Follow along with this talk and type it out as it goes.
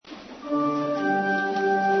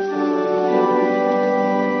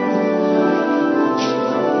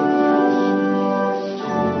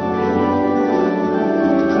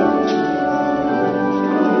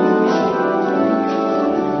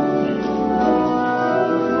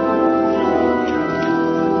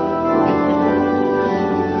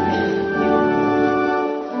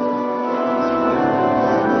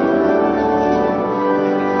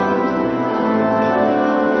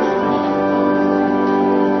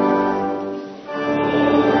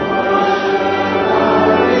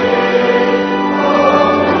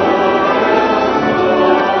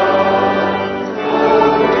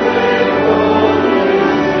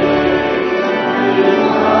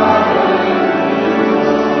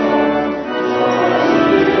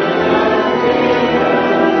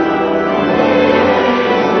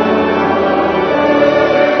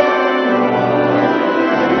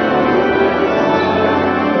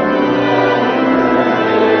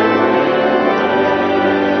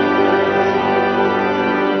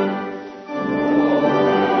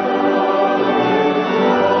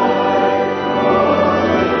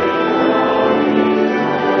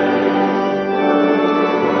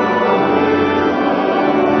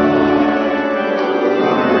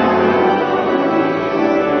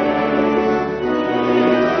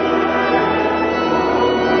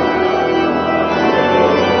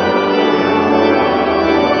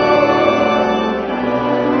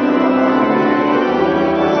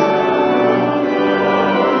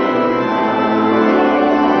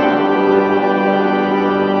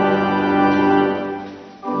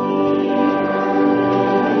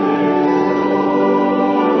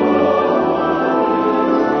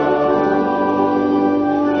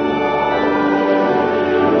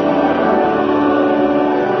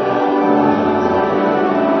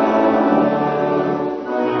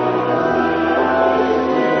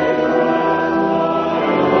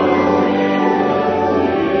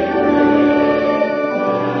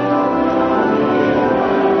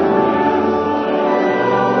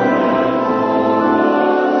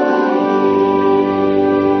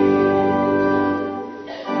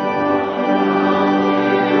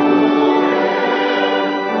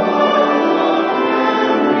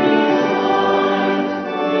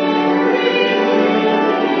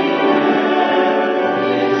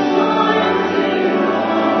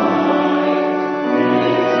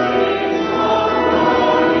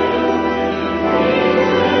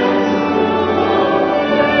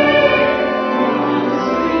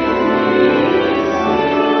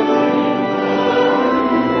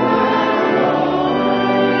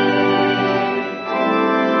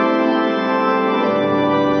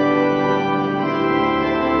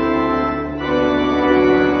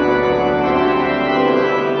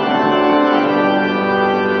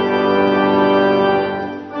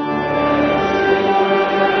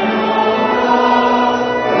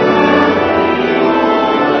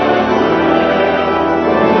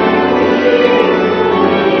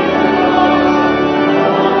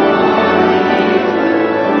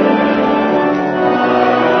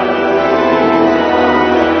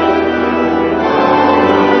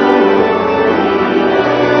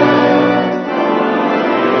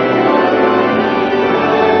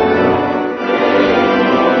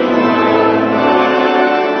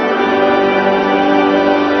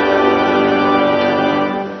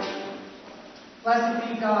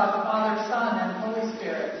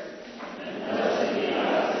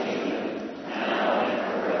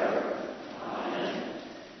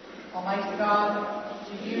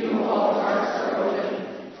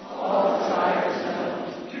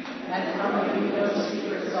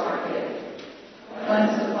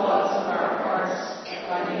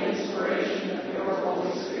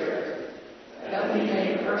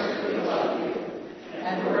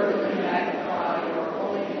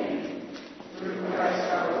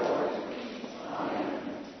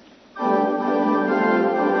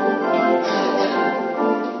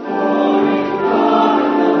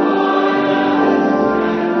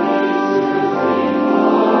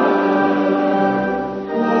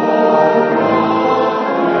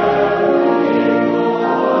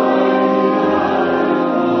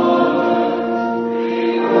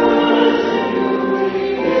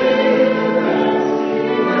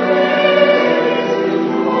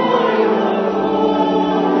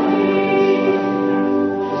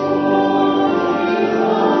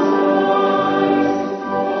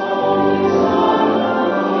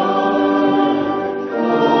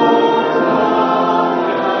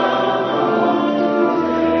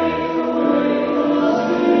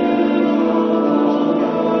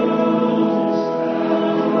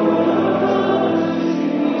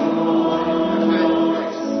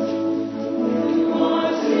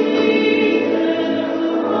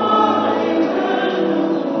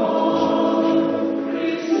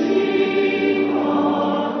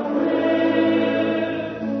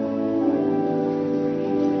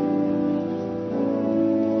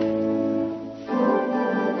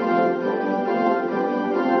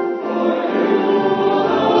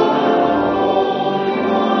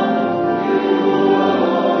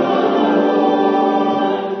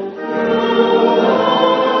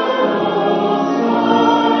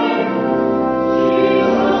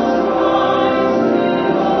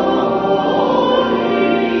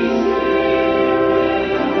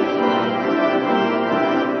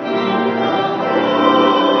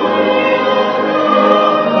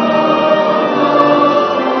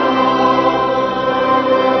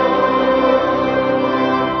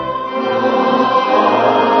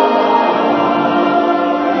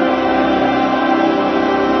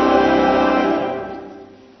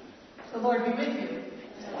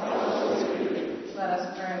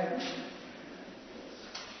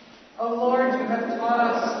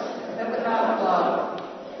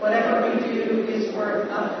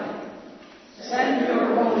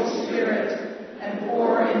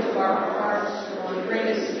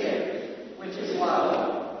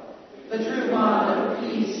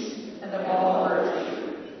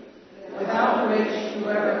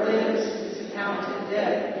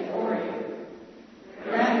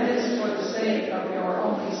your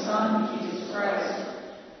only Son, Jesus Christ,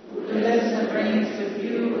 who lives and reigns with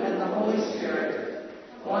you and the Holy Spirit,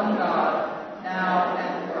 one God, now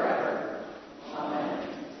and forever. Amen.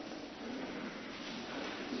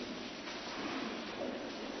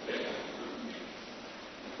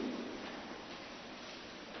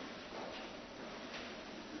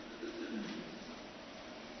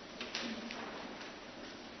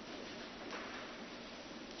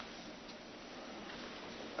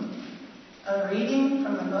 A reading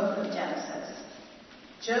from the book of Genesis.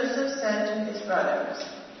 Joseph said to his brothers,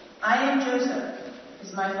 "I am Joseph.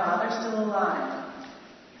 Is my father still alive?"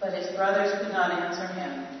 But his brothers could not answer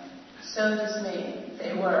him. So dismayed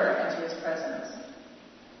they were at his presence.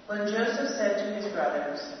 When Joseph said to his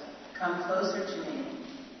brothers, "Come closer to me,"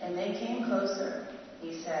 and they came closer,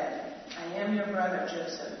 he said, "I am your brother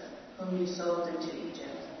Joseph, whom you sold into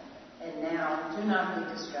Egypt. And now do not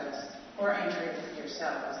be distressed or angry with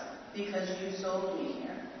yourselves, because you sold me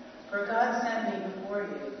here. For God sent me before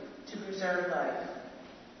you to preserve life.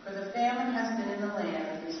 For the famine has been in the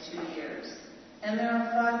land these 2 years, and there are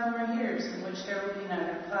 5 more years in which there will be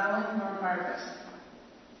neither plowing nor harvest.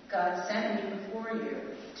 God sent me before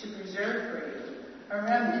you to preserve for you a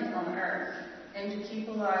remnant on earth, and to keep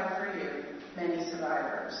alive for you many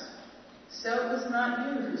survivors. So it was not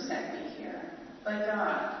you who sent me here, but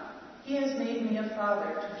God. He has made me a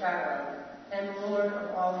father to Pharaoh, and lord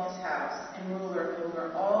of all his house, and ruler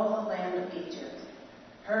over all the land of Egypt.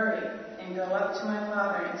 Hurry and go up to my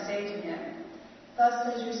father and say to him, 'Thus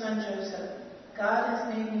says your son Joseph, God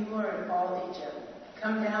has made me lord of all Egypt.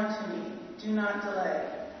 Come down to me, do not delay.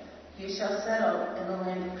 You shall settle in the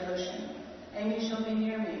land of Goshen, and you shall be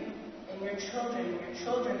near me, and your children and your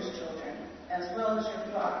children's children, as well as your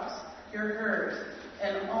flocks, your herds,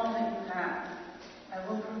 and all that you have. I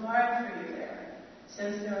will provide for you there,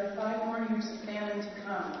 since there are 5 more years of famine to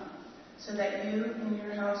come, so that you and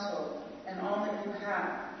your household and all that you have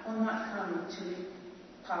will not come to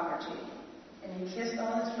poverty.' And he kissed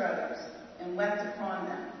all his brothers and wept upon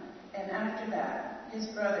them. And after that, his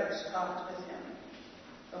brothers talked with him."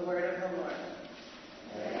 The word of the Lord.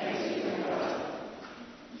 Thanks be to God.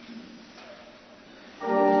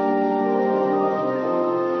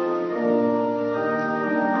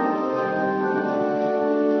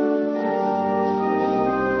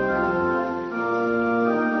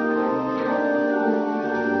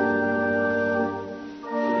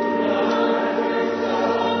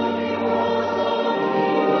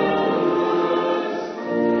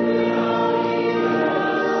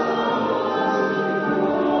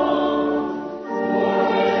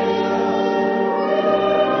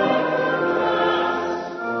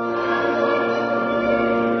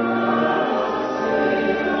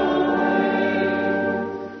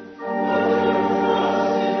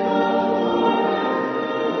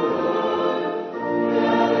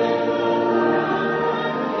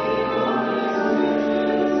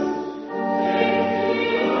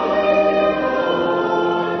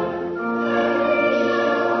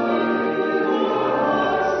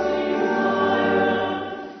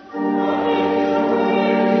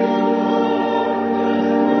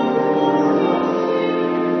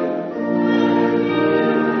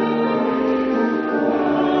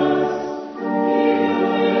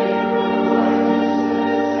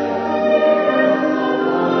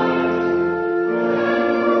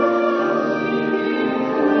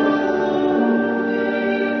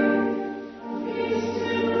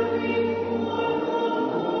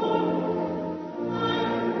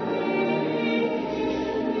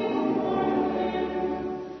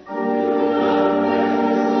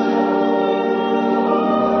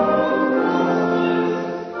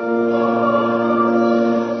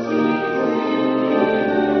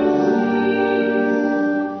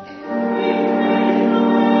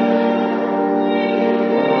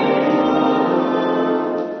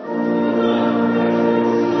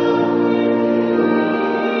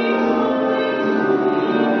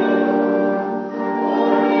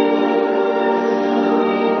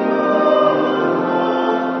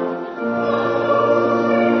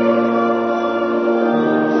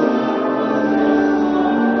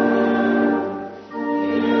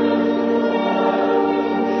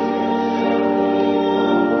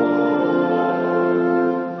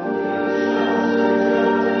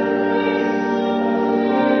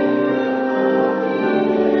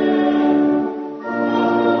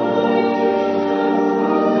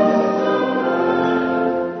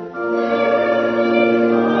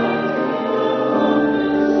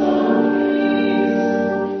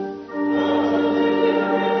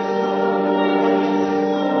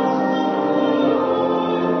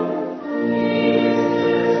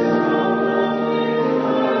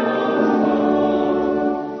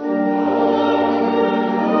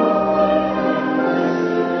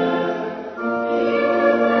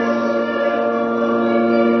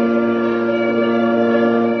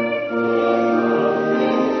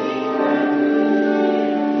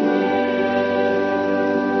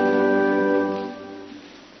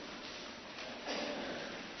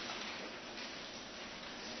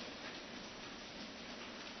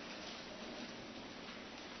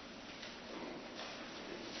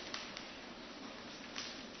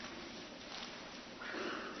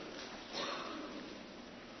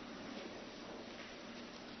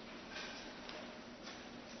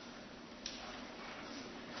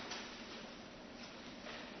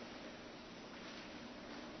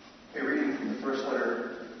 first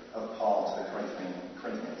letter of Paul to the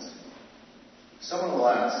Corinthians. Someone will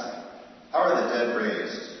ask, how are the dead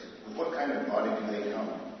raised? With what kind of body do they come?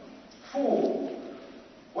 Fool!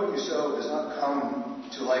 What you sow does not come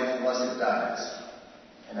to life unless it dies.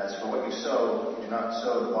 And as for what you sow, you do not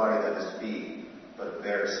sow the body that is to be, but a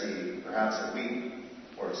bare seed, perhaps of wheat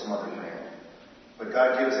or of some other grain. But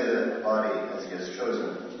God gives it a body as he has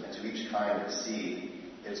chosen, and to each kind of seed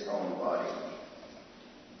its own body.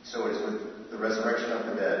 So it is with the resurrection of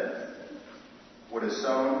the dead. What is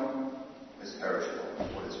sown is perishable.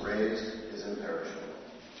 What is raised is imperishable.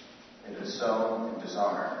 It is sown in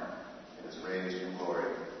dishonor. It is raised in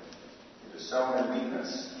glory. It is sown in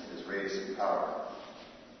weakness. It is raised in power.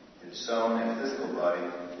 It is sown a physical body.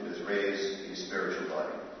 It is raised a spiritual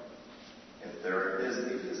body. If there is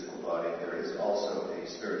a physical body, there is also a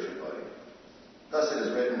spiritual body. Thus it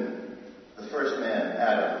is written, the first man,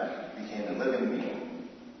 Adam, became a living being.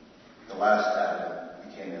 The last Adam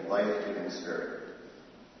became a life-giving spirit.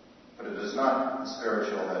 But it is not the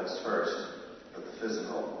spiritual that is first, but the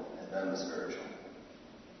physical, and then the spiritual.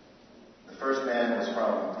 The first man was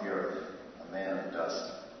from the earth, a man of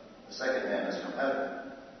dust. The second man is from heaven.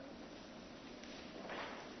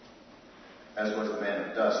 As was the man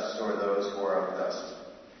of dust, so are those who are of dust.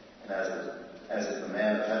 And as is the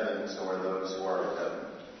man of heaven, so are those who are of heaven.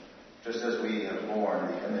 Just as we have borne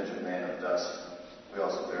the image of man of dust, we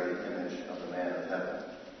also bear the image of the man of heaven.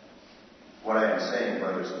 What I am saying,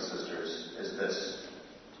 brothers and sisters, is this.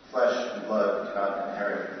 Flesh and blood cannot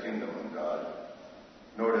inherit the kingdom of God,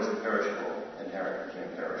 nor does the perishable inherit the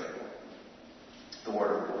imperishable. The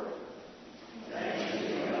word of the Lord. Thanks be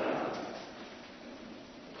to God.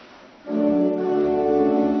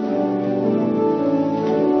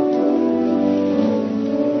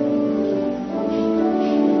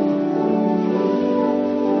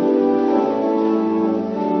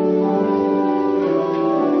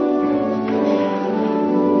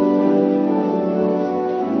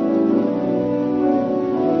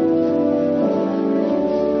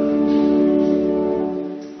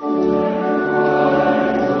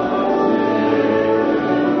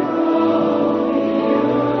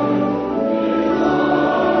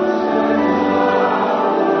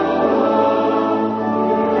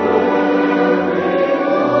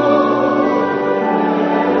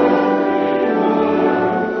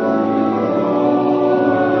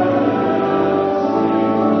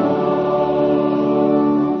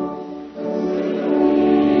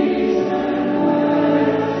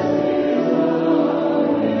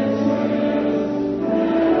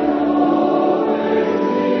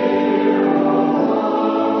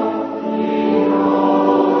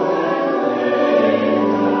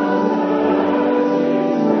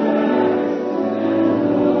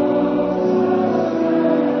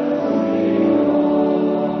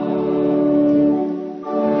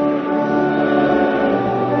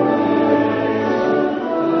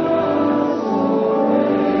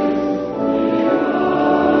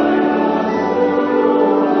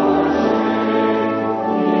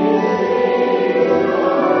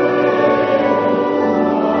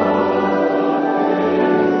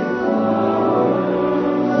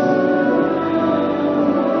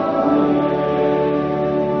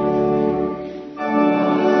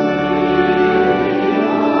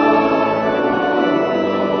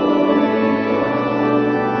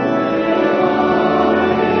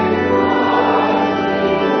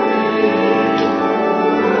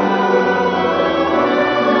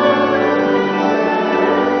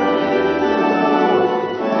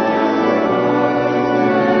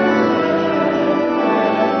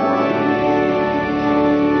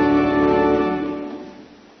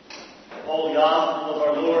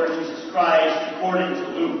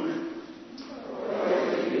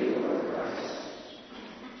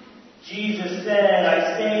 Jesus said,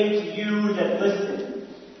 I say to you that listen,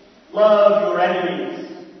 love your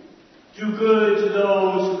enemies, do good to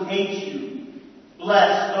those who hate you,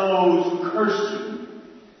 bless those who curse you,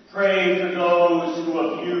 pray for those who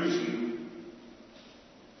abuse you.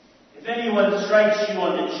 If anyone strikes you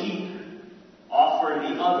on the cheek, offer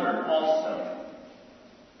the other also.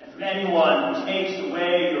 And from anyone who takes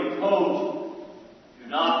away your coat, do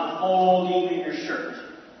not withhold even your shirt.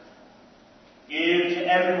 Give to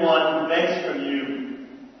everyone who begs from you,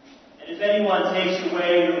 and if anyone takes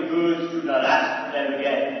away your goods, do not ask for them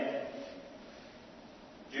again.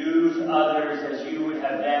 Do to others as you would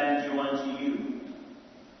have them do unto you.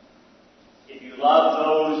 If you love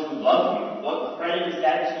those who love you, what credit is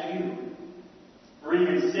that to you? For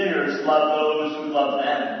even sinners love those who love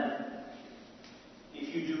them.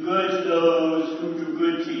 If you do good to those who do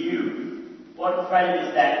good to you, what credit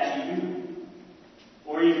is that to you?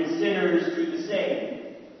 Or even sinners sinners do the same.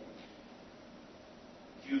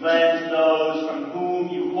 If you lend to those from whom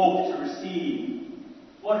you hope to receive,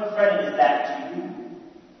 what credit is that to you?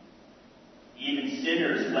 Even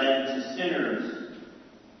sinners lend to sinners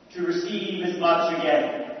to receive as much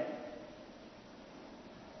again.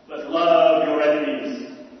 But love your enemies.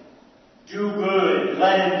 Do good,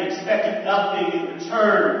 lend, expecting nothing in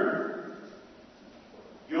return.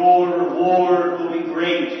 Your reward will be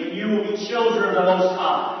great, and you will be children of the Most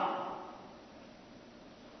High.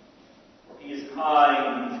 For he is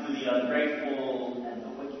kind to the ungrateful and the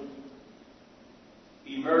wicked.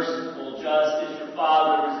 Be merciful, just as your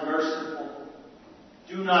Father is merciful.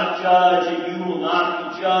 Do not judge, and you will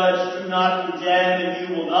not be judged. Do not condemn, and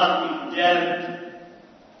you will not be condemned.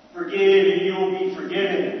 Forgive, and you will be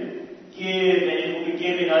forgiven. Give, and it will be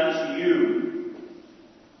given unto you.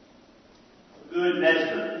 A good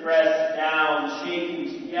measure, pressed down,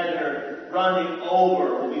 shaken together, running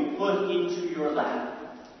over, will be put into your lap.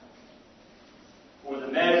 For the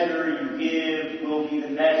measure you give will be the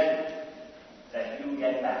measure that you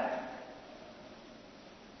get back.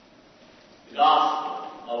 The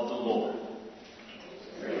Gospel of the Lord.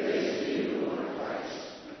 Praise to you, Lord Christ.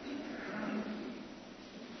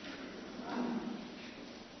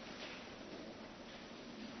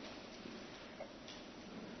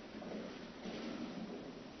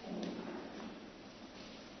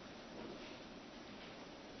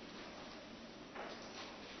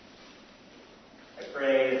 I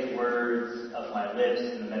pray that the words of my lips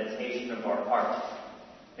and the meditation of our heart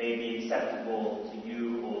may be acceptable to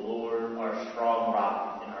you, O Lord, our strong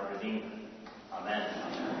rock and our Redeemer. Amen.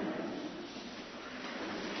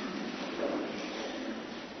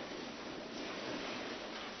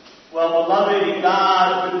 Well, beloved in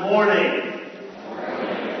God, good morning.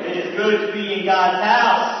 It is good to be in God's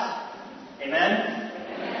house.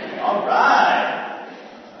 Amen? All right.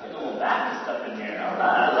 There's a little Baptist stuff in here. All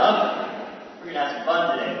right, I love it. We're going to have some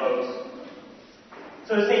fun today, folks.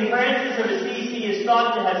 So St. Francis of Assisi is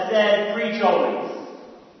thought to have said, preach always,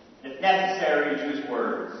 and if necessary, use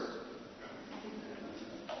words.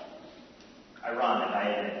 Ironic, I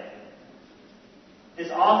admit.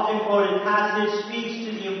 This often quoted passage speaks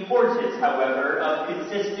to the importance, however, of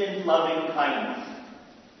consistent loving kindness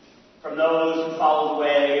from those who follow the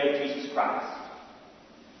way of Jesus Christ.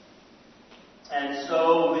 And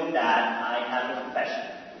so, with that, I have a confession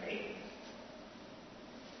to make.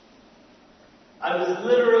 I was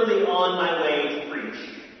literally on my way to preach,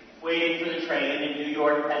 waiting for the train in New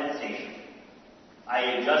York Penn Station. I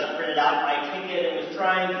had just printed out my ticket and was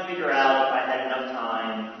trying to figure out if I had enough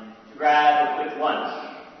time to grab a quick lunch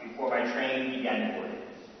before my train began boarding.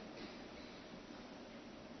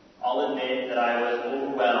 I'll admit that I was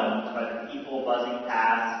overwhelmed by the people buzzing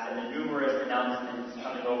past and the numerous announcements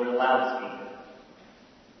coming over the loudspeaker.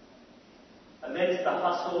 Amidst the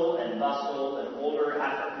hustle and bustle, an older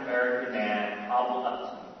African-American man hobbled up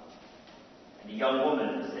to me, and a young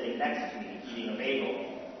woman was sitting next to me eating a bagel.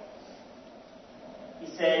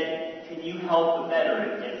 He said, "Can you help the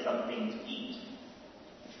veteran get something to eat?"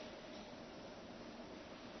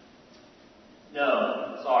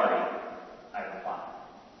 "No, sorry," I replied.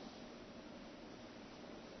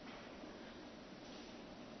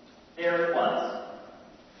 There it was.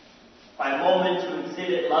 My moment to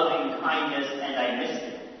exhibit loving kindness, and I missed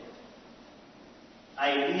it.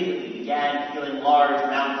 I immediately began feeling large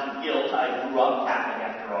amounts of guilt. I grew up Catholic,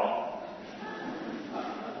 after all.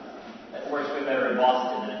 That works way better in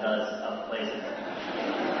Boston than it does other places.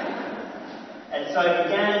 And so I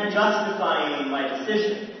began justifying my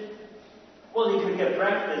decision. Well, you could get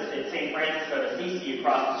breakfast at St. Francis of Assisi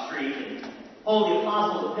across the street, and Holy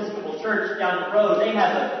Apostles Episcopal Church down the road, they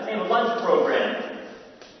have a lunch program.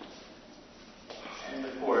 And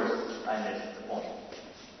of course, I missed the point.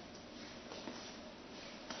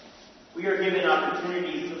 We are given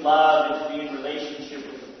opportunities to love and to be in relationship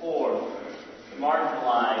with the poor, the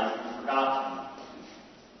marginalized, and forgotten.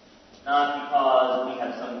 Not because we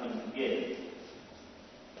have something to give,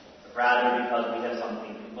 but rather because we have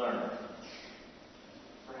something to learn.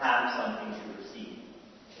 Perhaps something to receive.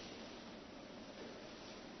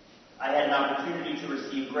 I had an opportunity to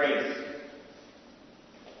receive grace,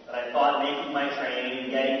 but I thought making my train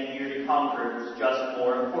and getting here to Concord was just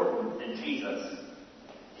more important than Jesus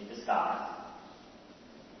in disguise.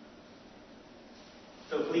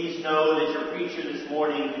 So please know that your preacher this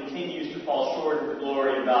morning continues to fall short of the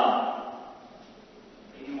glory of God.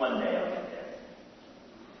 Maybe one day I'll get there.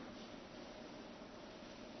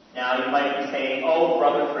 Now you might be saying, "Oh,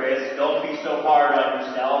 Brother Chris, don't be so hard on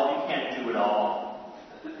yourself. You can't do it all."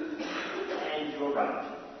 And you're right.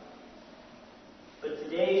 But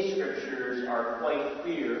today's scriptures are quite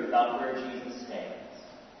clear about where Jesus stands.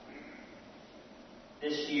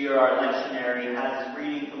 This year, our lectionary has us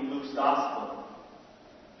reading from Luke's Gospel,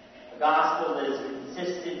 a Gospel that is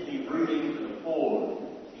consistently rooting for the poor,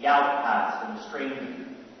 the outcast, and the stranger.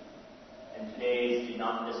 And today's did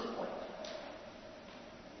not disappoint.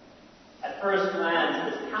 At first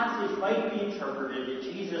glance, this passage might be interpreted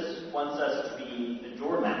that Jesus wants us to be the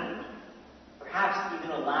doormat, perhaps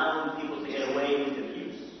even allowing people to get away with abuse.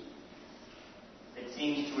 It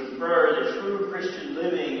seems to infer that true Christian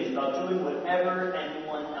living is about doing whatever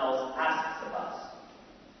anyone else asks of us,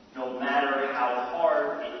 no matter how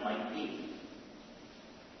hard it might be.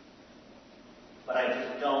 But I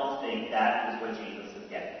just don't think that is what Jesus is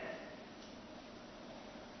getting at.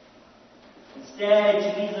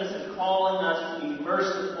 Instead, Jesus is calling us to be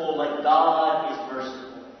merciful like God is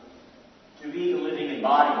merciful, to be the living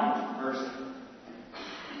embodiment of mercy.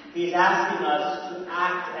 He is asking us to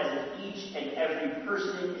act as if each and every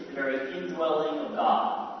person is the very indwelling of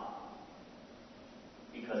God,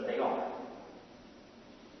 because they are.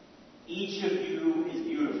 Each of you is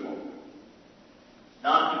beautiful,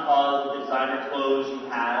 not because of the designer clothes you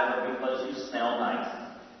have or because you smell nice,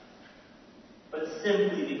 but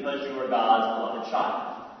simply because you are God's beloved child.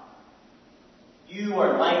 You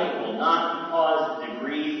are likable not because of the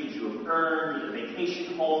degrees that you have earned, or the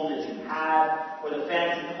vacation home that you have, or the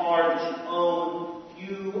fancy car that you own.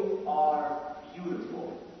 You are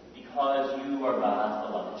beautiful because you are God's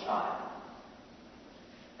beloved child.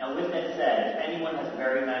 Now, with that said, if anyone has a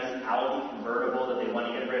very nice Audi convertible that they want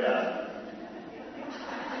to get rid of,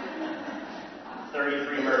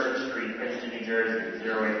 33 Merchant Street, Princeton, New Jersey,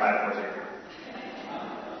 08540.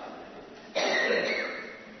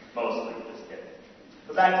 Mostly, just kidding.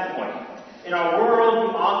 But back to the point. In our world,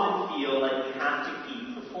 we often feel like we have to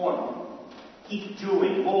keep performing. Keep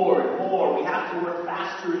doing more and more. We have to work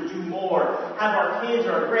faster and do more. Have our kids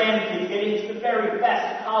or our grandkids get into the very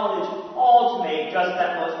best college, all to make just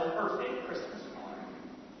that most perfect Christmas card.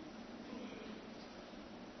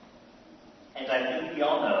 And I think we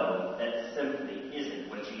all know that simply isn't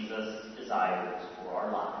what Jesus desires for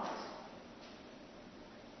our lives.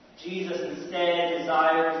 Jesus instead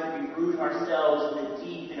desires that we root ourselves in the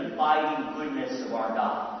deep and abiding goodness of our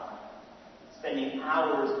God, spending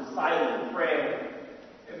hours in silent prayer,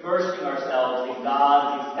 immersing ourselves in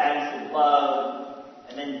God's expansive love,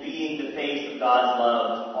 and then being the face of God's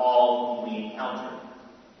love to all whom we encounter.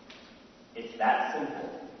 It's that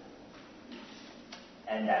simple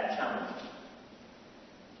and that challenging.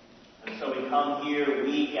 And so we come here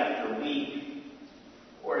week after week,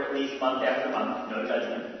 or at least month after month, no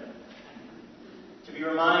judgment, to be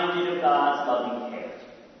reminded of God's loving care,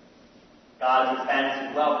 God's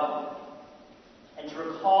expansive welcome, and to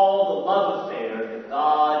recall the love affair that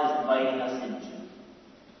God is inviting us into.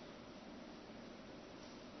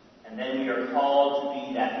 And then we are called to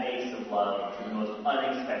be that face of love to the most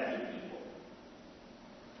unexpected people,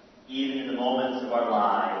 even in the moments of our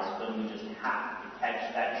lives when we just have to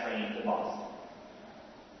catch that train to Boston.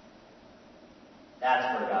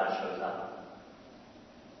 That's where God shows up.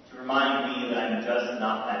 To remind me that I'm just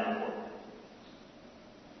not that important.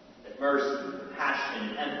 That mercy,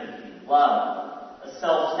 compassion, empathy, love, a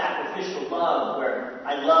self-sacrificial love where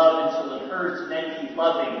I love until it hurts and then keep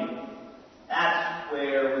loving, that's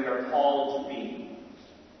where we are called to be.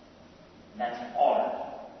 And that's hard.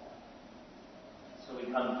 So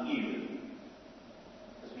we come here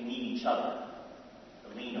because we need each other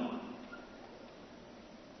to lean on.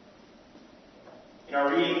 In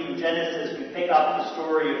our reading from Genesis, we pick up the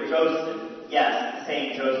story of Joseph. Yes, the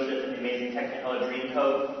same Joseph in the Amazing Technicolor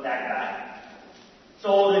Dreamcoat, that guy.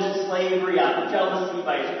 Sold into slavery out of jealousy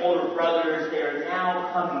by his older brothers, they are now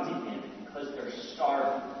coming to him because they're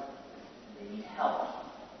starving. They need help.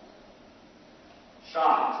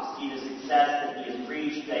 Shocked to see the success that he has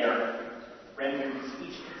reached, they are rendered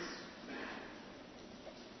speechless.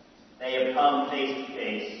 They have come face to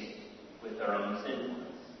face with their own sinfulness.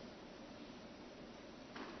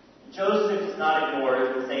 Joseph does not ignore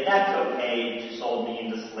it and say, that's okay, you sold me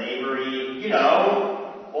into slavery. You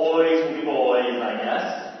know, boys will be boys, I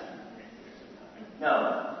guess.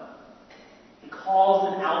 No. He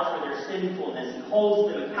calls them out for their sinfulness. He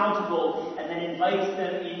holds them accountable and then invites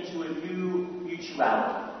them into a new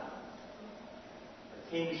mutuality. A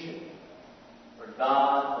kinship where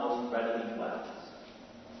God most readily dwells.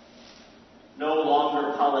 No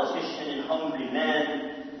longer politician and hungry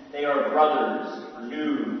men. They are brothers,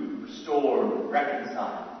 renewed, restored,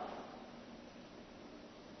 reconciled.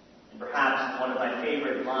 And perhaps one of my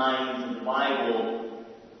favorite lines in the Bible,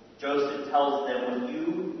 Joseph tells them, what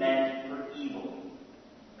you meant for evil,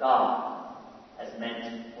 God has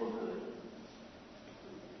meant for good.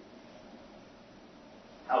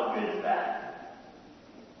 How good is that?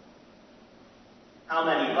 How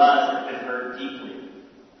many of us have been hurt deeply,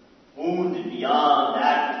 wounded beyond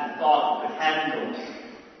that which we thought we could handle,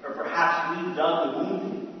 or perhaps we've done the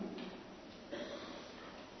wounding?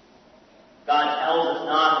 God tells us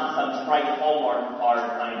not in some trite Hallmark card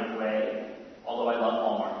kind of way, although I love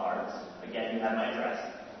Hallmark cards. Again, you have my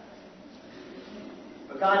address.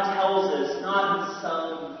 But God tells us not in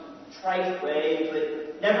some trite way,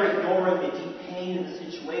 but never ignoring the deep pain of the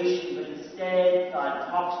situation, but instead God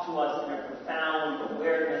talks to us in a profound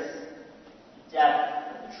awareness of the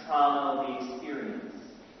depth of the trauma we experience.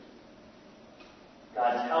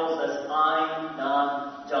 God tells us, I'm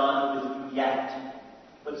not done with you yet.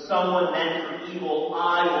 But someone meant for evil,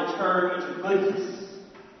 I will turn into goodness.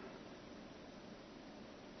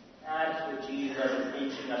 That's what Jesus is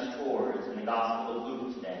inching us towards in the Gospel of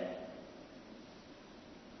Luke today.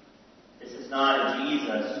 This is not a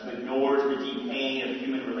Jesus who ignores the deep pain of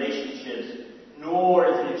human relationships, nor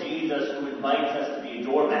is it a Jesus who invites us to be a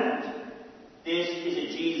doormat. This is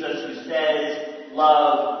a Jesus who says,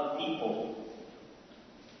 love people.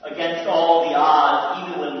 Against all the odds,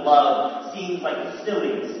 even when love seems like the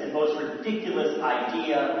silliest and most ridiculous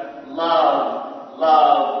idea, love,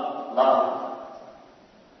 love, love.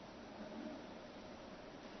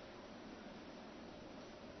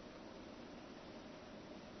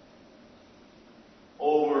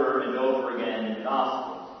 Over and over again in the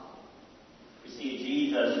Gospels, we see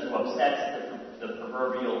Jesus who upsets the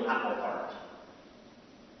proverbial apple cart.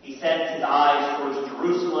 He sets his eyes towards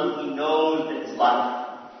Jerusalem. He knows that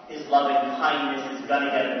his loving kindness is going to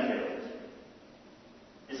get him killed.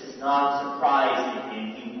 This is not surprising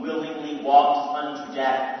him. He willingly walks unto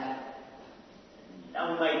death.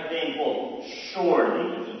 Now we might think, well,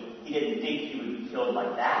 surely he didn't think he would be killed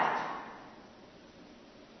like that.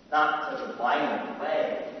 Not such a violent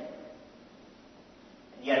way.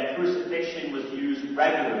 And yet crucifixion was used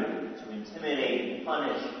regularly to intimidate and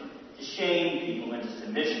punish, to shame people into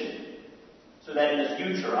submission, so that in the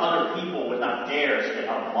future other people would not dare step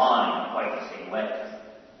out of line in quite the same way.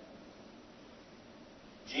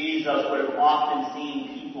 Jesus would have often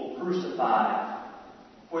seen people crucified,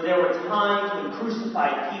 for there were times when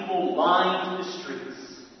crucified people lined the streets.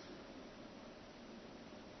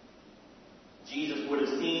 Jesus would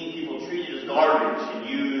have seen people treated as garbage and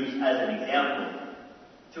used as an example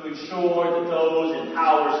to ensure that those in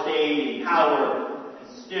power stayed in power, and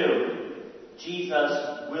still, Jesus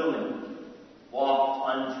willingly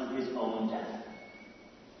walked unto his own death.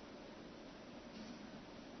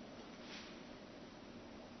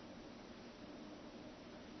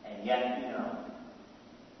 And yet we know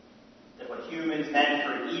that what humans meant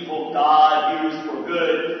for evil, God used for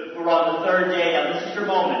good. For on the third day, now this is your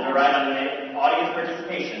moment, all right, on the audience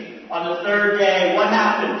participation. On the third day, what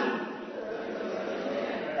happened?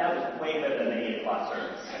 That was way better than the 8 o'clock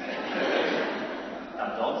service.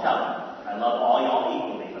 Now don't tell them. I love all y'all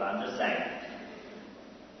equally, but I'm just saying.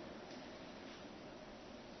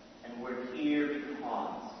 And we're here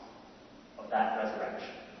because of that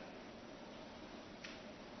resurrection.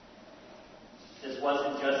 This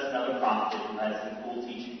wasn't just another prophet who had some cool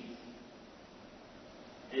teachings.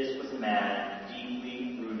 This was a man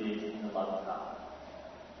deeply rooted in the love of God,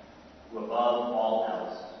 who above all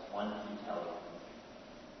else wanted to tell you,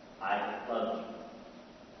 I have loved you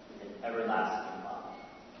with an everlasting love.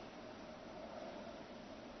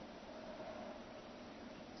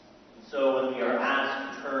 And so when we are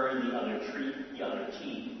asked to turn the other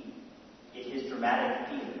cheek, it is dramatic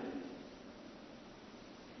feeling,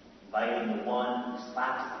 inviting the one who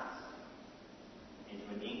slaps us into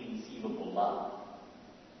an inconceivable love.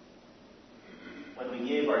 When we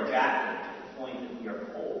give our jacket to the point that we are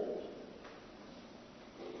cold,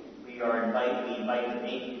 we invite the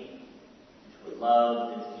naked into a love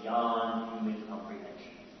that is beyond human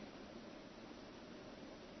comprehension.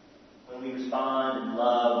 When we respond in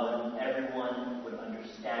love, when everyone would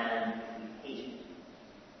understand we hate it,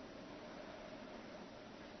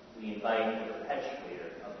 we invite the perpetuator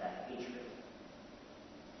of that hatred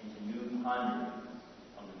into new ponderings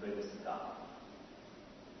on the goodness of God.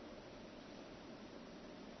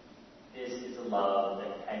 This is a love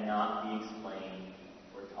that cannot be explained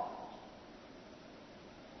or taught.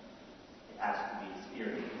 It has to be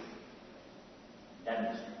experienced,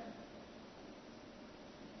 demonstrated.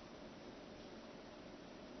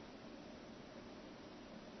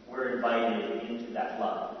 We're invited into that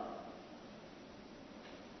love.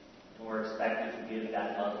 And we're expected to give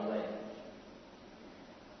that love away.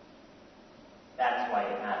 That's why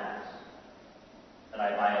it matters that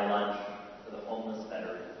I buy a lunch for the homeless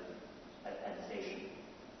veteran at Penn Station.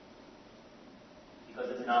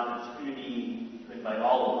 opportunity to invite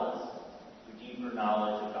all of us to a deeper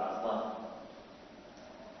knowledge of God's love.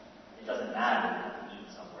 It doesn't matter if we eat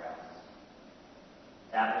somewhere else.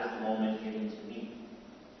 That was the moment given to me.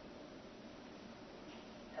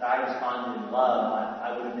 Had I responded in love,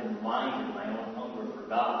 I would have been reminded of my own hunger for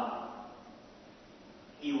God.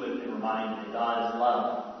 He would have been reminded that God is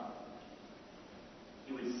love.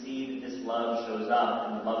 He would see that this love shows up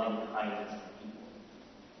in the loving kindness of people.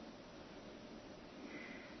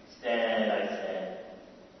 Instead, I said,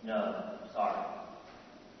 no, sorry.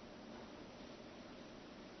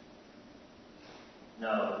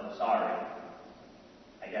 No, sorry.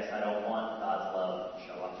 I guess I don't want God's love to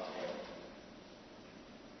show up today.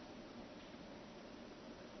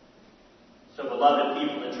 So, beloved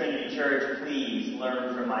people in Trinity Church, please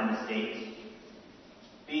learn from my mistakes.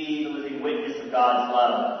 Be the living witness of God's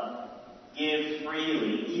love. Give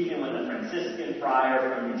freely, even when the Franciscan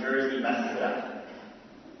friar from New Jersey messes it up.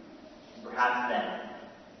 And perhaps then,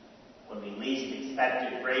 when we least expect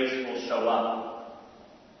it, grace will show up,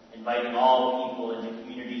 inviting all people into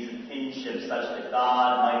communities of kinship such that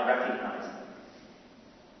God might recognize them.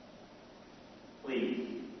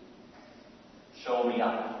 Please, show me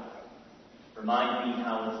up. Remind me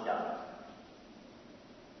how it's done.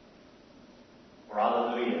 For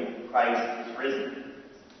Alleluia, Christ is risen.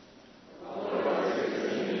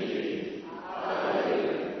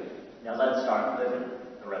 Now let's start living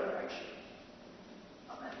the resurrection.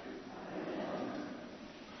 Amen.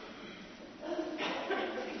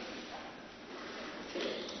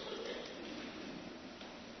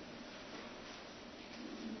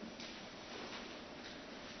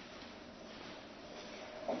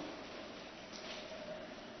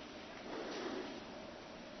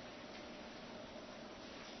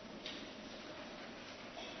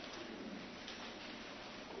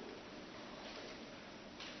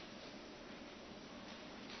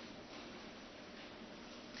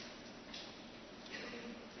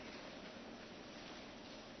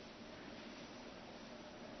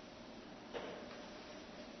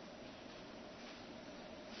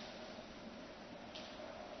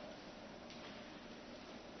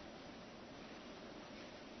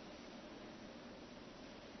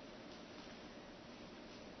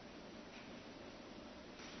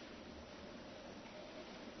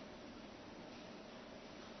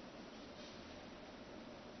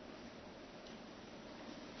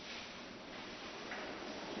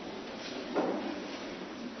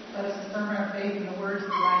 Let us affirm our faith in the words of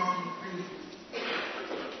the Nicene Creed.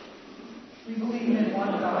 We believe in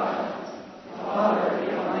one God, the Father,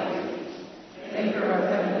 the Almighty, maker of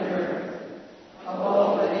heaven and earth, of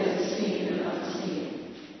all that is seen and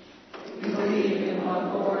unseen. We believe in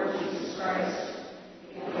one Lord Jesus Christ,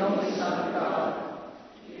 the only Son of God,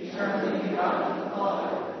 eternally begotten of the Father,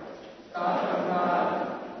 God from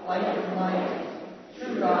God, light from light,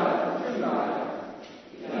 true God from true God,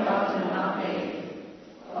 begotten and not made,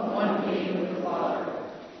 of one being with the Father.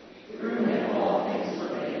 Through him all things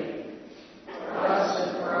were made. For us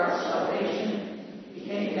and for our salvation, he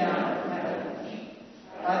came down from heaven.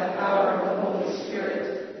 By the power of the Holy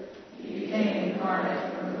Spirit, he became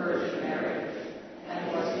incarnate from the Virgin Mary, and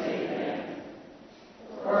was made man.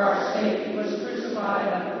 For our sake, he was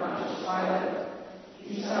crucified under Pontius Pilate.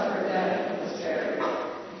 He suffered death and was buried.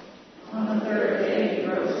 On the third day, he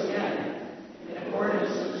rose again, in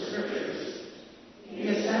accordance with the Scriptures. He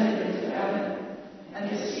ascended into heaven and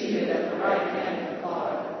is seated at the right hand of the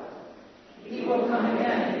Father. He will come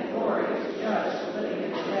again in glory to judge the living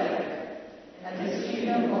and the dead, and his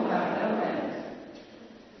kingdom will have no end.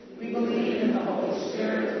 We believe in the Holy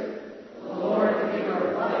Spirit, the Lord, the giver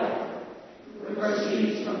of life, who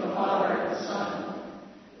proceeds from the Father and the Son.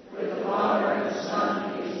 With the Father and the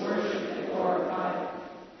Son he is worshipped and glorified.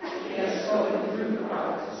 He has spoken through the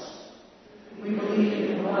prophets. We believe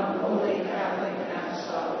in one holy Catholic and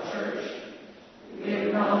Apostolic Church. We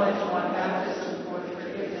acknowledge one baptism for the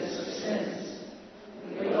forgiveness of sins.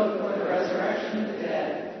 We look for the resurrection of the dead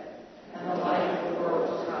and the life of the world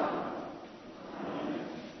to come. Amen.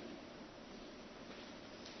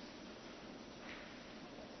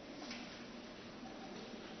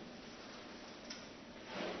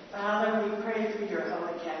 Father, we pray for your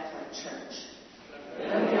Holy Catholic Church.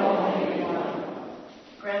 Let the Almighty one.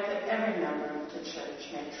 Grant that every member of the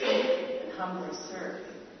Church may truly and humbly serve you.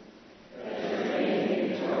 Let your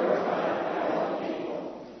name be glorified by all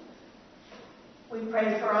people. We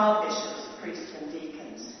pray for all bishops, priests, and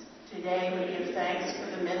deacons. Today we give thanks for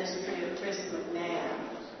the ministry of Chris McNabb,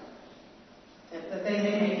 That they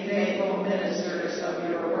may be faithful ministers of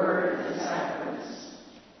your word and sacraments.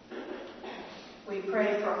 We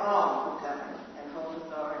pray for all who govern and hold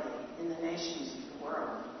authority in the nations of the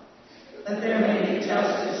world. that there may be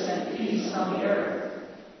justice and peace on the earth.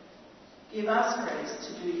 Give us grace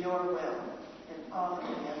to do your will in all that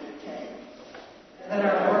we undertake, that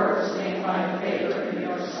our works may find favor in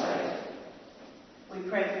your sight. We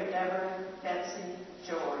pray for Deborah, Betsy,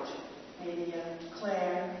 George, Lydia,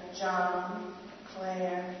 Claire, John,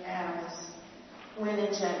 Claire, Alice, Wynn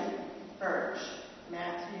and Jenny, Birch,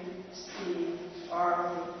 Matthew, Steve,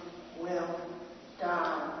 Arlie, Will,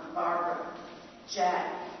 Don, Barbara,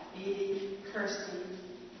 Jack, Edie, Kirsty,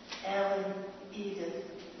 Ellie, Edith,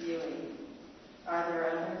 Ewing. Are there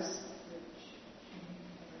others?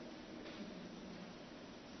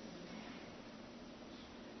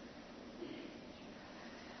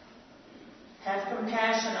 Have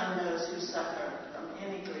compassion on those who suffer from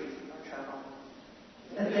any grief or trouble,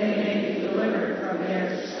 that they may be delivered from their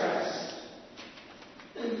distress.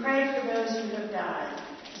 We pray for those who have died,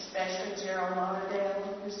 especially Gerald Lauderdale,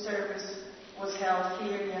 whose service was held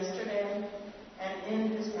here yesterday, and in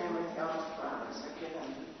his memory the altar flowers are given.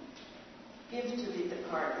 Give to the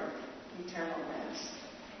departed eternal rest.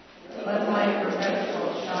 Let light perpetual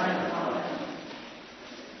shine upon them.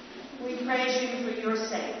 We praise you for your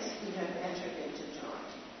saints who have entered into joy.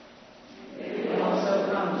 They will also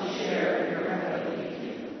come to share in your heavenly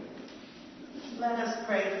kingdom. Let us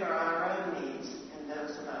pray for our own needs and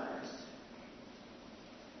those of others.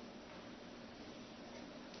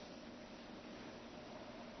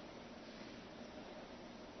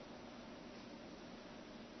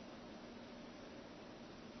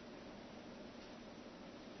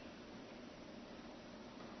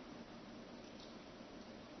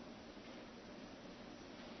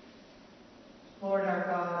 Lord our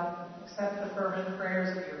God, accept the fervent prayers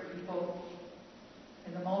of your people.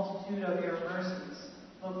 In the multitude of your mercies,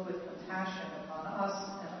 look with compassion upon us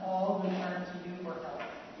and all who turn to you for help.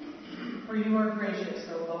 For you are gracious,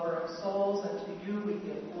 O lover of souls, and to you we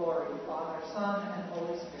give glory, Father, Son, and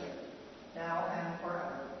Holy Spirit, now and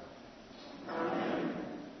forever. Amen.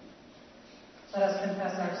 Let us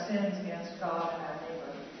confess our sins against God and our neighbor.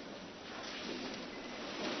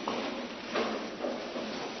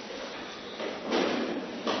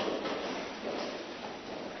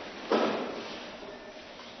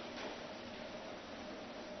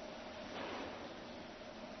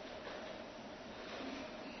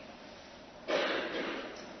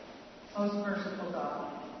 Most merciful God,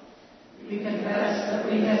 We confess that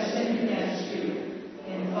we have sinned against you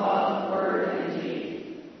in thought, word, and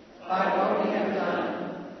deed, by what we have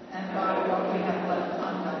done and by what we have left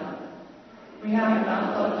undone. We have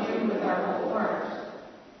not loved you with our whole heart.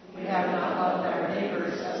 We have not loved our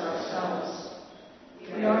neighbors as ourselves.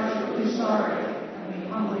 We are truly sorry, and we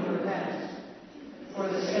humbly repent. For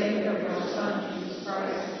the sake of your Son, Jesus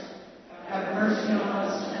Christ, have mercy on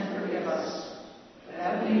us and forgive us,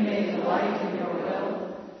 that we may delight in your will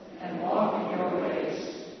and walk in your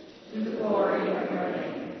ways, to the glory of your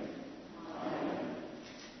name. Amen.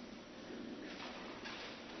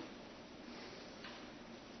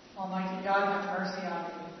 Almighty God, have mercy on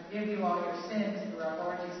you, forgive you all your sins through our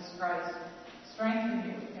Lord Jesus Christ, strengthen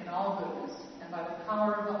you in all goodness, and by the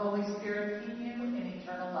power of the Holy Spirit, keep you in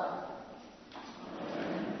eternal life.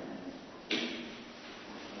 Amen. The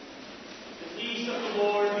peace of the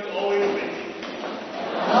Lord be always with you.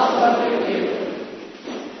 And also with you.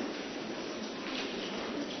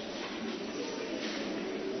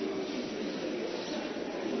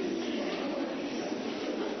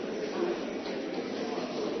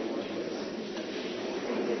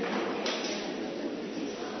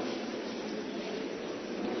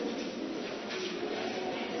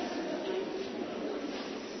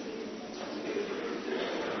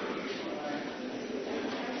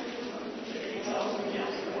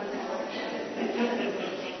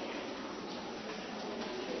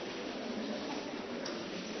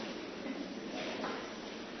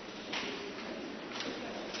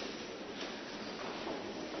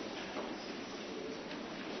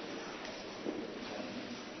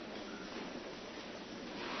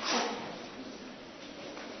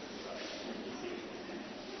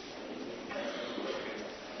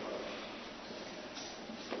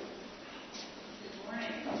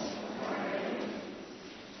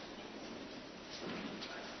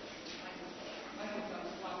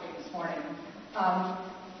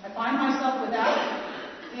 I find myself without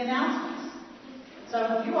the announcements.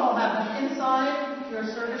 So you all have them inside your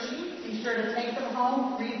service sheet. Be sure to take them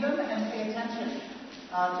home, read them, and pay attention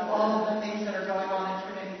to all of the things that are going on in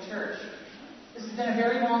Trinity Church. This has been a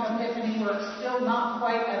very long Epiphany. We're still not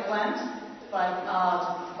quite at Lent, but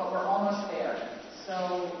we're almost there.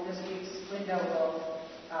 So this week's window will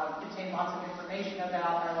contain lots of information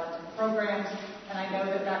about our Lenten programs. And I know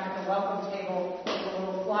that back at the welcome table, there's a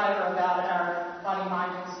little flyer about our Body,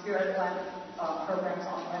 Mind, and Spirit Lent programs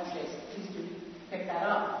on Wednesdays. Please do pick that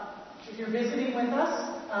up. If you're visiting with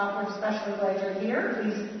us, we're especially glad you're here.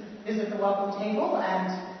 Please visit the welcome table and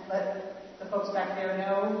let the folks back there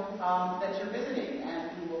know that you're visiting,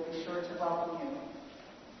 and we will be sure to welcome you.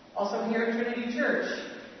 Also here at Trinity Church,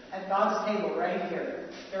 at God's table right here,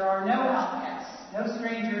 there are no outcasts, no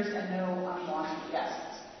strangers, and no unwanted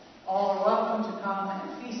guests. All are welcome to come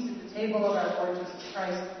and feast at the table of our Lord Jesus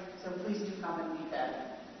Christ, so please do come and be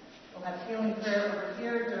fed. We'll have healing prayer over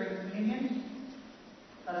here during communion.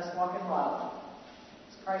 Let us walk in love,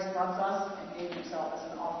 as Christ loves us and gave himself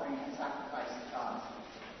as an offering and sacrifice to God.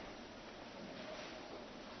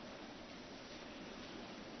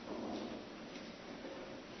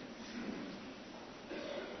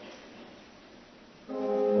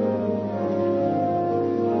 Oh,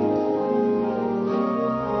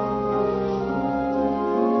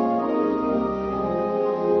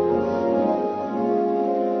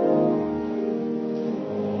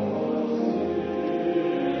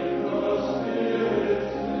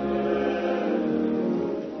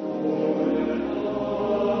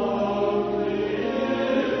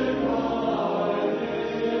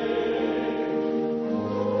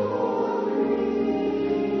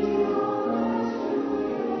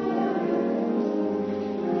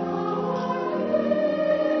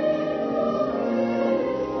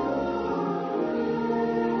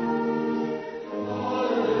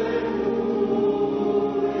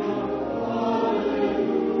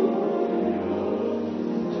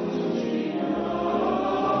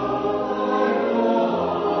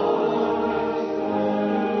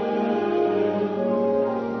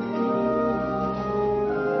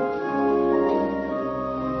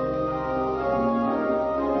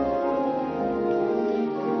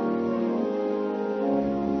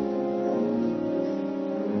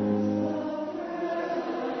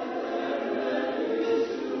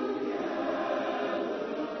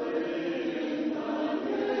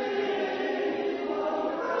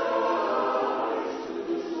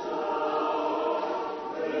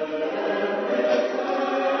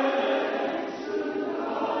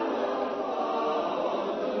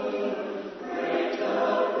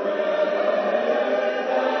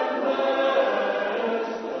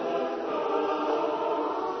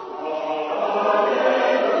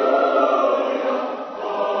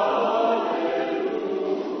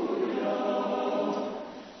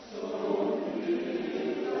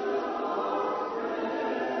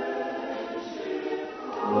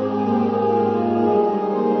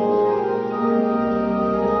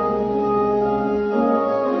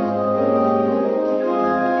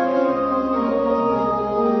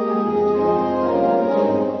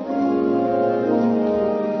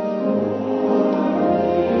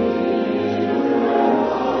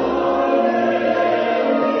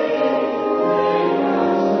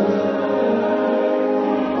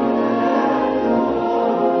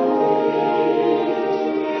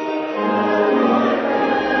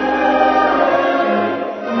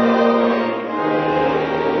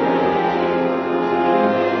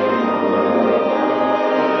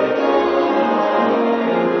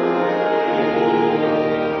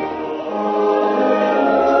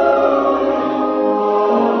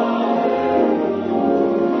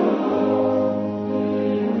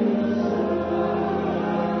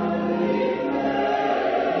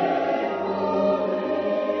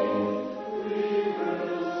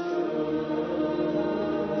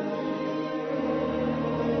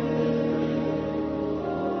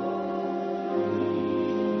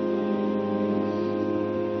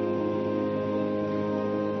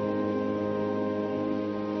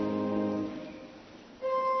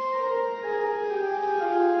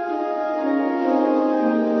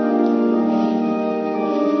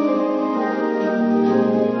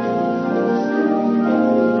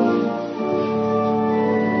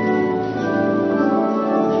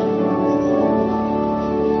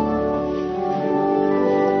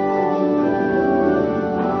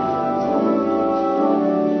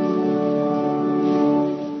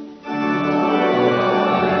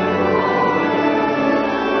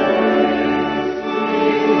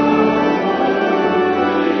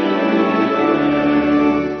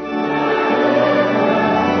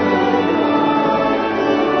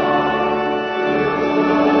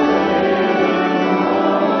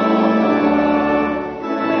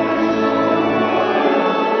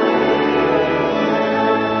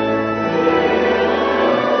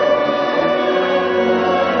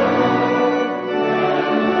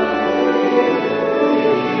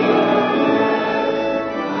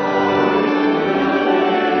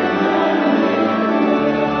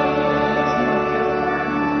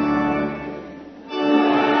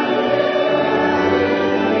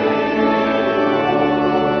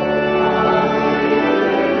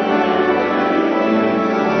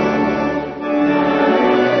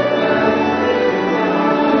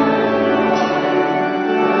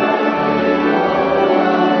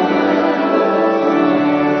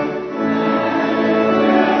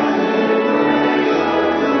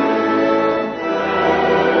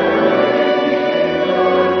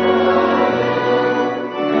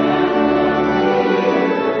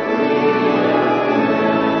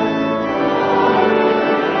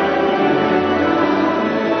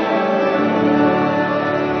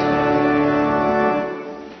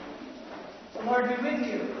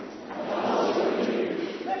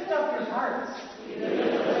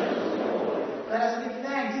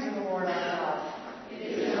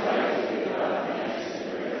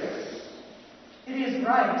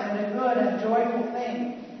 right and a good and joyful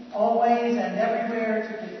thing, always and everywhere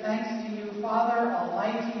to give thanks to you, Father,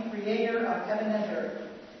 Almighty, Creator of heaven and earth.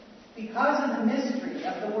 Because in the mystery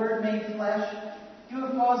of the Word made flesh, you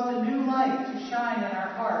have caused a new light to shine in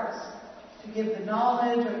our hearts, to give the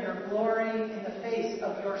knowledge of your glory in the face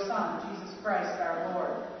of your Son, Jesus Christ our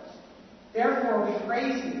Lord. Therefore we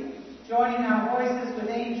praise you, joining our voices with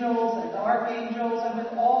angels and archangels and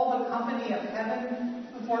with all the company of heaven,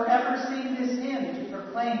 who forever sing this hymn to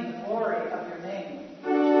proclaim the glory of your name.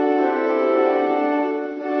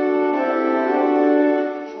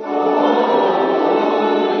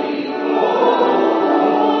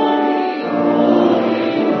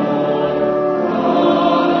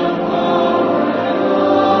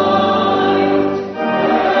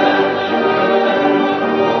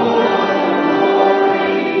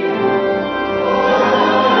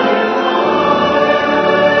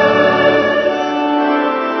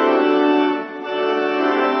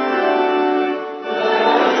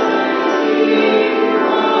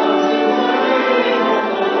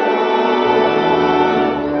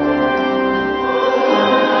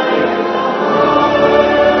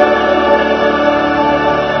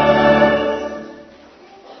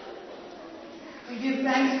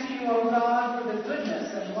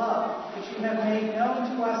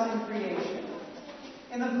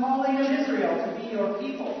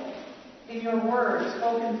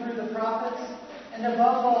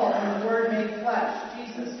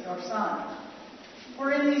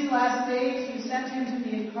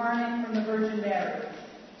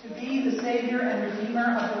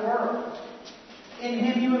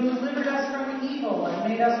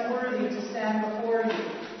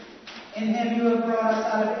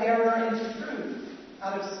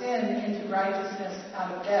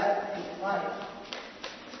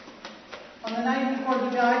 On the night before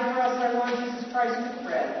he died for us, our Lord Jesus Christ took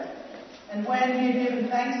bread. And when he had given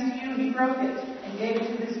thanks to you, he broke it and gave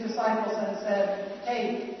it to his disciples and said,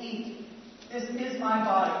 "Take, eat. This is my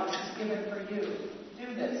body, which is given for you.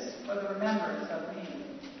 Do this for the remembrance of me."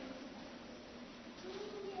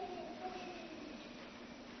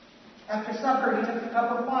 After supper, he took a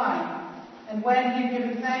cup of wine. And when he had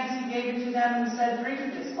given thanks, he gave it to them and said,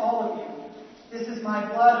 "Drink this, all of you. This is my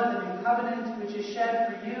blood of the new covenant, which is shed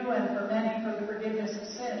for you and for many for the forgiveness of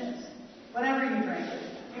sins. Whenever you drink it,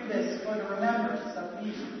 do this for the remembrance of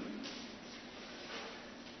me."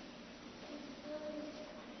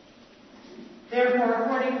 Therefore,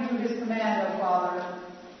 according to his command, O Father,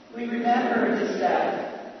 we remember his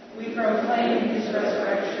death. We proclaim his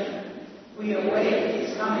resurrection. We await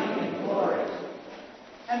his coming in glory.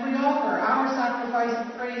 And we offer our sacrifice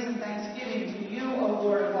of praise and thanksgiving to you, O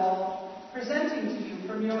Lord of all, presenting to you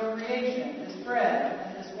from your creation this bread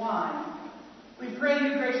and this wine. We pray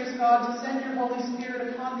you, gracious God, to send your Holy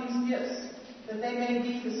Spirit upon these gifts, that they may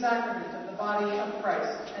be the sacrament of the body of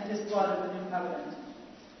Christ and his blood of the new covenant.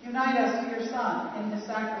 Unite us to your Son in his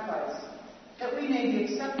sacrifice, that we may be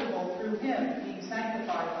acceptable through him, being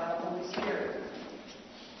sanctified by the Holy Spirit.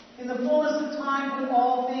 In the fullness of time, put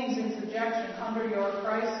all things in subjection under your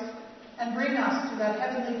Christ, and bring us to that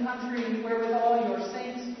heavenly country where with all your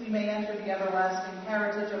saints we may enter the everlasting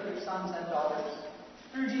heritage of your sons and daughters.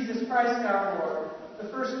 Through Jesus Christ our Lord, the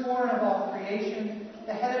firstborn of all creation,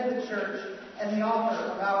 the head of the church, and the author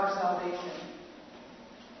of our salvation.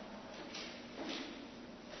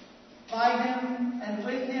 By him, and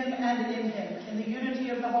with him, and in him, in the unity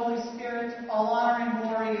of the Holy Spirit, all honor and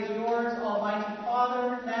glory is yours, Almighty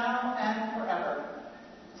Father, now and forever.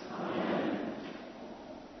 Amen.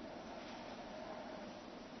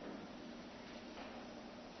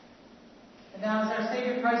 And now, as our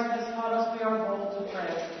Savior Christ has taught us, we are bold to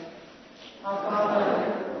pray. Our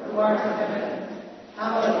Father, who art in heaven,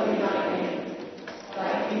 hallowed be thy name.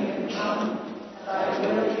 Thy kingdom come, thy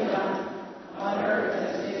will be done, on earth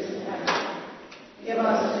as it is in heaven. Give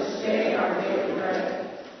us this day our daily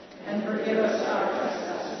bread, and forgive us our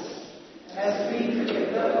trespasses, as we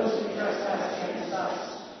forgive those who trespass against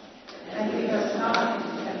us. And lead us not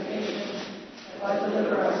into temptation, but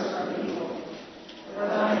deliver us from evil. For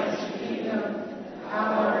thine is the kingdom, the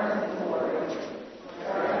power, and the glory,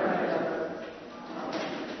 forever and ever.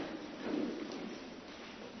 Amen.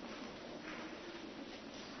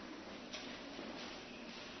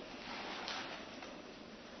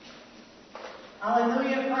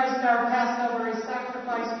 Alleluia, Christ our Passover is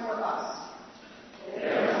sacrificed for us.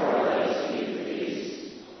 Therefore let us keep the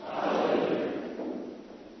feast. Alleluia.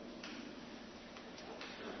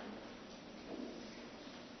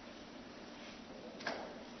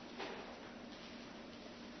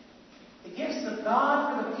 The gifts of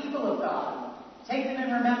God for the people of God. Take them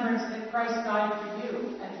in remembrance that Christ died for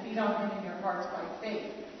you, and feed on him in your hearts by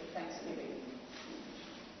faith with thanksgiving.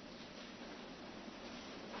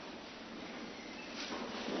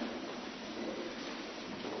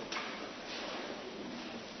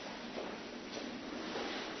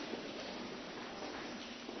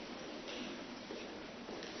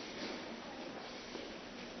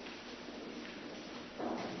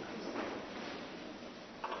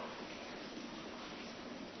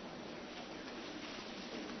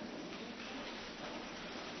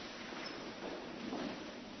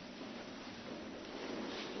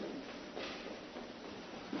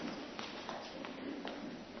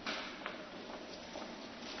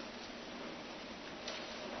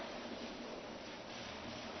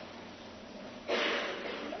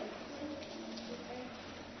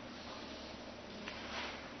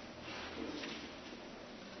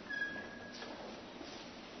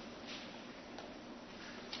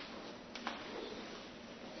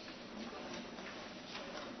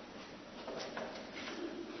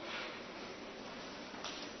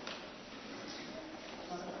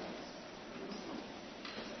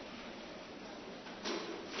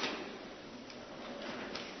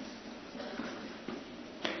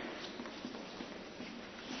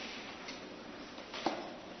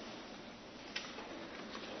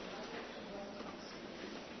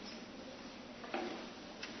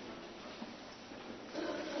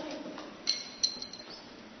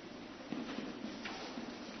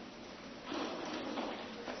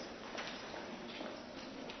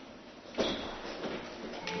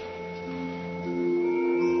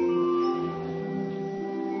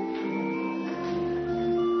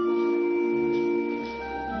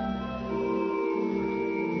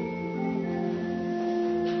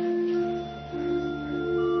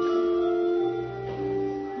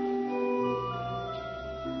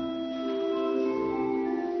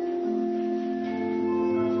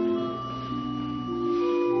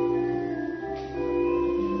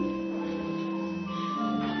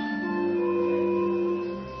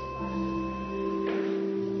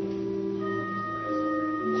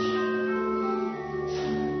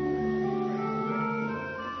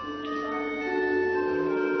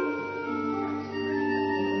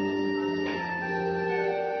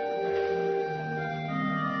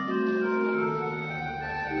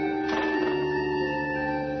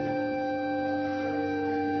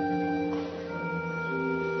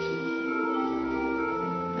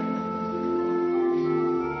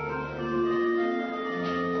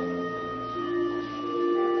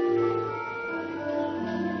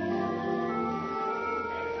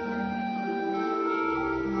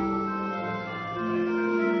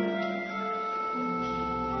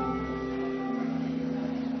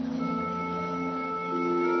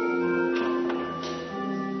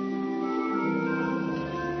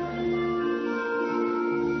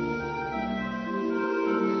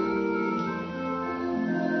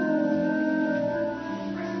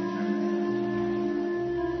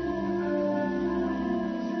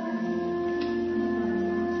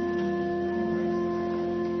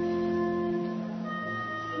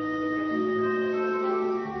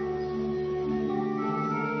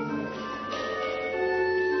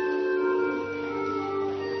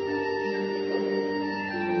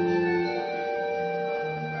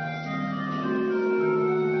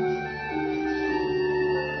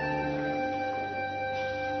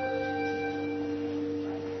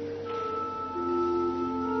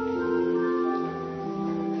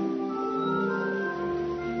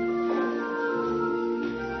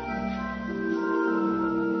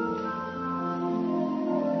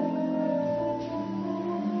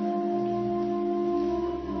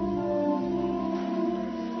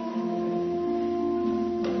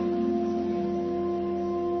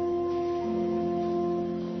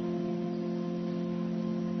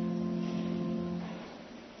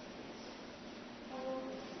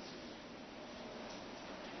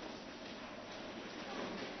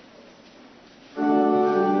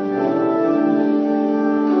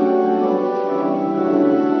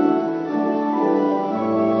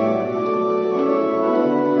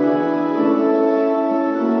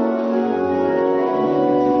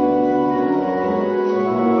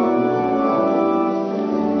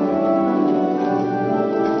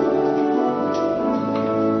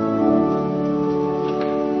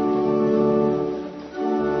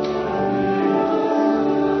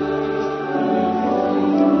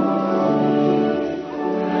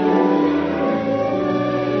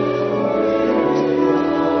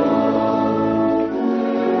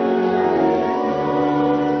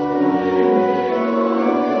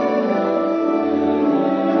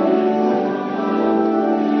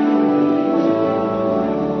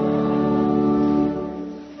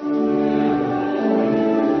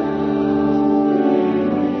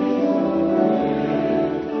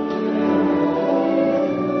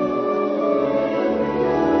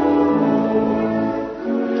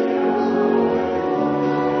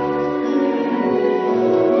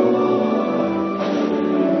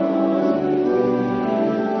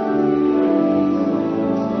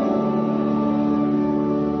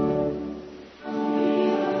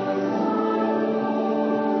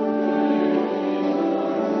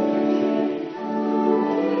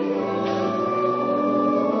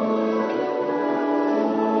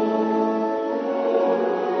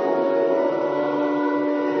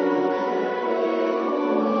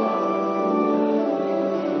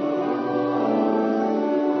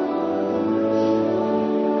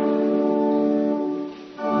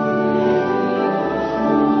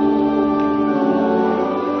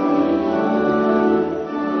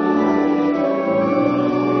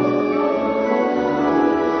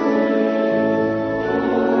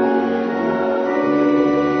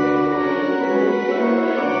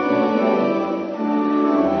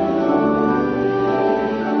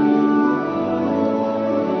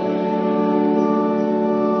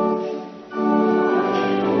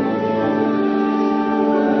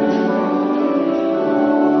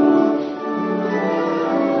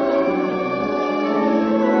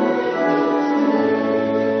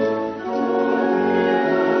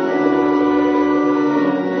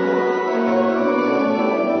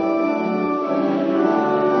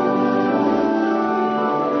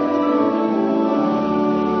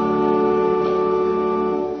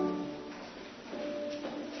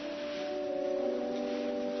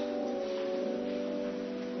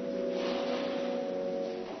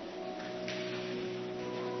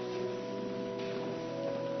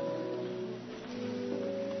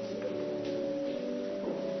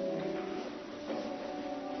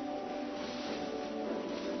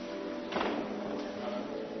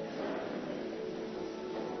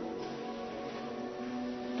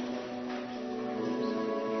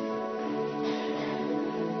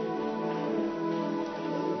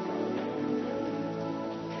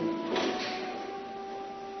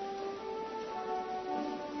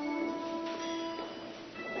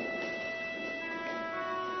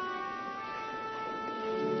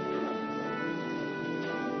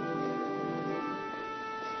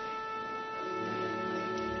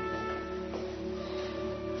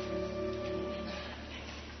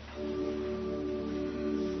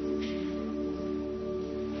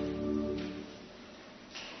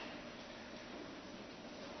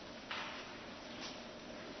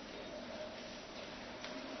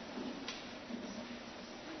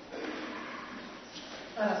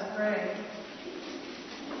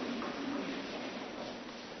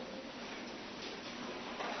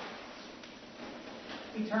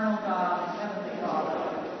 Eternal God, Heavenly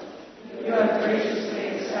Father, you have graciously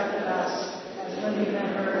accepted us as living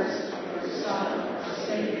members of your Son, our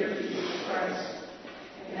Savior, Jesus Christ,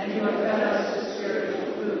 and you have fed us with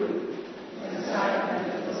spiritual food in the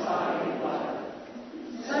sacrament of his body and blood.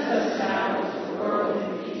 Send us now into the world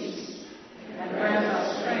in peace, and grant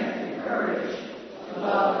us strength and courage to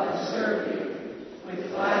love and serve you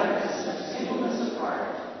with gladness and singleness of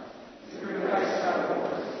heart, through Christ our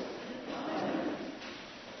Lord. Amen.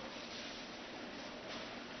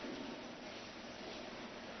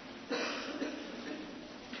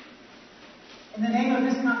 In the name of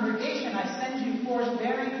this congregation, I send you forth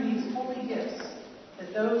bearing these holy gifts,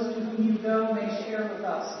 that those to whom you go may share with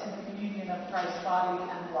us in the communion of Christ's body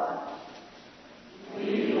and blood.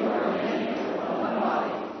 We who are many are one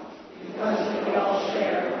body, because we all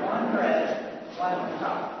share one bread, one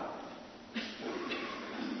cup.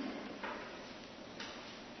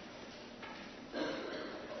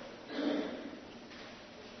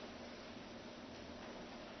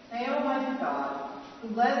 May Almighty God, who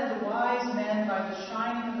led the wise men by the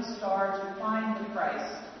shining of the star to find the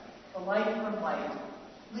Christ, the light from light,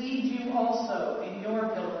 lead you also in your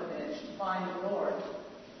pilgrimage to find the Lord.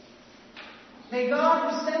 May God,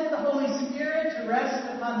 who sent the Holy Spirit to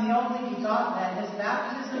rest upon the only begotten at his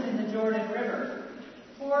baptism in the Jordan River,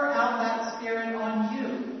 pour out that Spirit on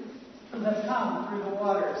you, who have come through the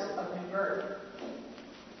waters of new birth.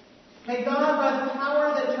 May God, by the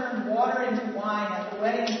power that turned water into wine at the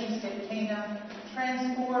wedding feast at Cana,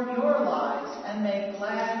 transform your lives and make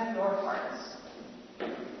glad your hearts.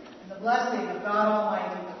 And the blessing of God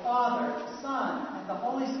Almighty, the Father, the Son, and the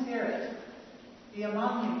Holy Spirit be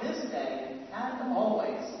among you this day and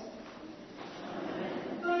always.